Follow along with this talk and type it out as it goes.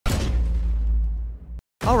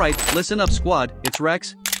Alright, listen up squad, it's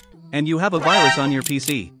Rex. And you have a virus on your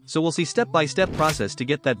PC, so we'll see step-by-step process to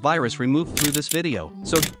get that virus removed through this video.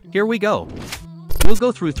 So, here we go. We'll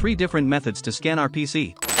go through 3 different methods to scan our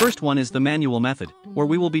PC. First one is the manual method, where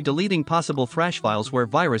we will be deleting possible thrash files where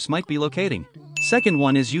virus might be locating. Second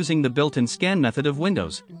one is using the built-in scan method of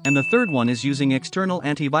Windows, and the third one is using external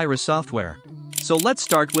antivirus software. So let's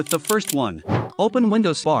start with the first one. Open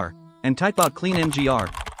Windows bar, and type out clean mgr.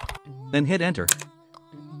 Then hit enter.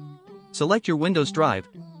 Select your Windows drive.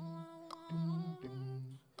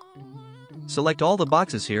 Select all the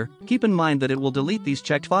boxes here, keep in mind that it will delete these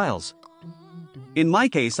checked files. In my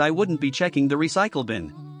case I wouldn't be checking the recycle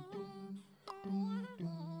bin.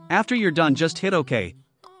 After you're done just hit OK.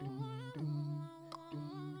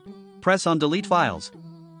 Press on delete files.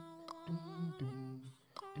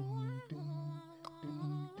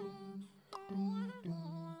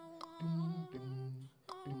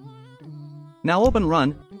 Now open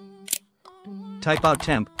run. Type out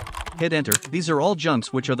temp. Hit enter. These are all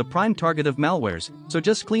junks which are the prime target of malwares, so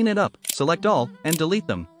just clean it up, select all, and delete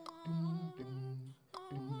them.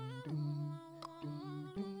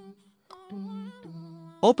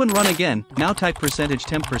 Open run again, now type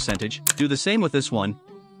 %temp%, do the same with this one.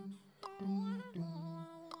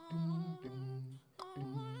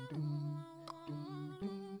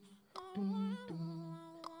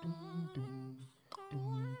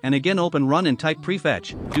 And again open run and type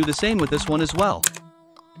prefetch, do the same with this one as well.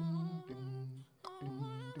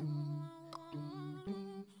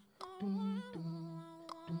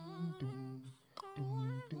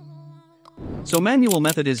 So manual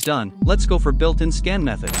method is done, let's go for built-in scan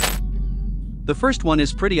method. The first one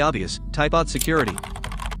is pretty obvious, type out security.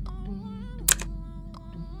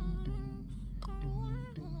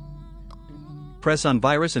 Press on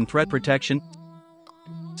virus and threat protection.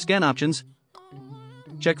 Scan options.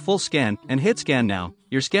 Check full scan, and hit scan now.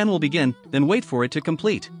 Your scan will begin, then wait for it to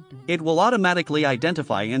complete. It will automatically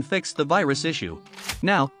identify and fix the virus issue.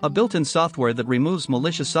 Now, a built-in software that removes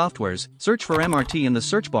malicious softwares, search for MRT in the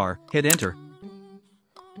search bar, hit enter.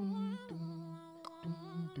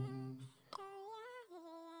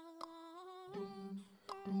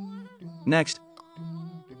 Next.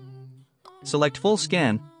 Select full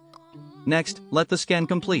scan. Next, let the scan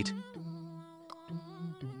complete.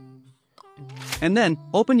 And then,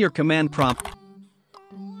 open your command prompt.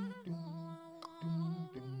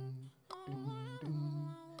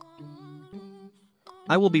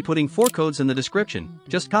 I will be putting 4 codes in the description,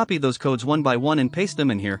 just copy those codes one by one and paste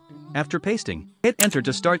them in here. After pasting, hit enter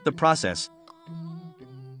to start the process.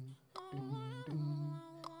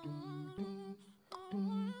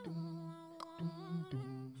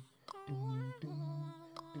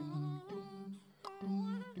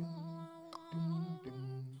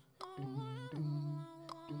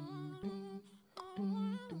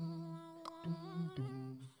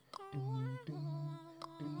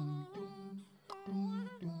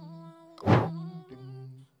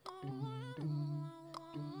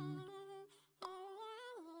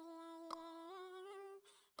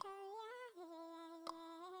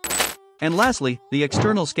 And lastly, the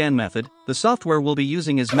external scan method. The software we'll be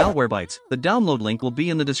using is Malwarebytes. The download link will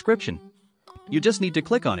be in the description. You just need to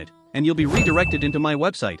click on it, and you'll be redirected into my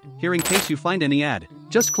website, here in case you find any ad.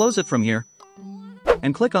 Just close it from here,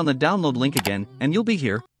 and click on the download link again, and you'll be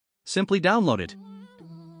here. Simply download it.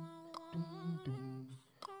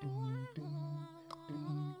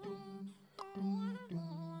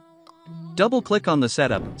 Double-click on the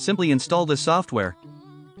setup, simply install this software.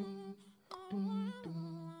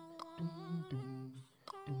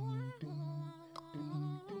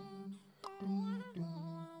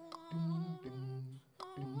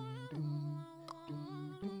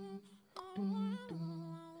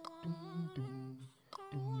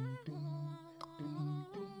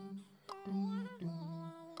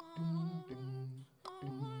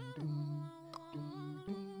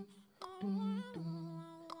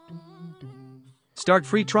 Start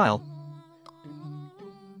free trial.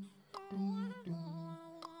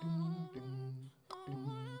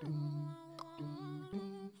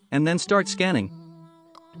 And then start scanning.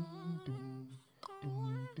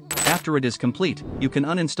 After it is complete, you can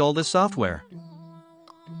uninstall this software.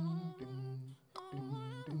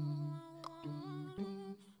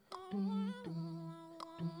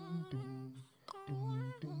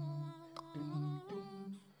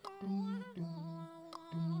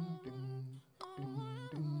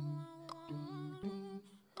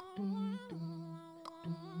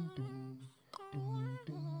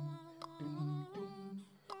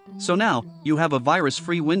 So now, you have a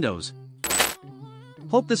virus-free Windows.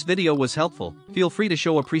 Hope this video was helpful. Feel free to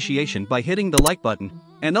show appreciation by hitting the like button.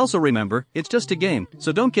 And also remember, it's just a game,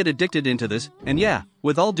 so don't get addicted into this, and yeah,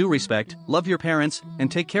 with all due respect, love your parents,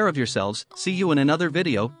 and take care of yourselves. See you in another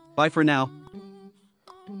video, bye for now.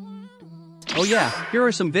 Oh yeah, here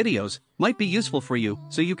are some videos, might be useful for you,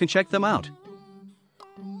 so you can check them out.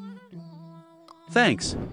 Thanks.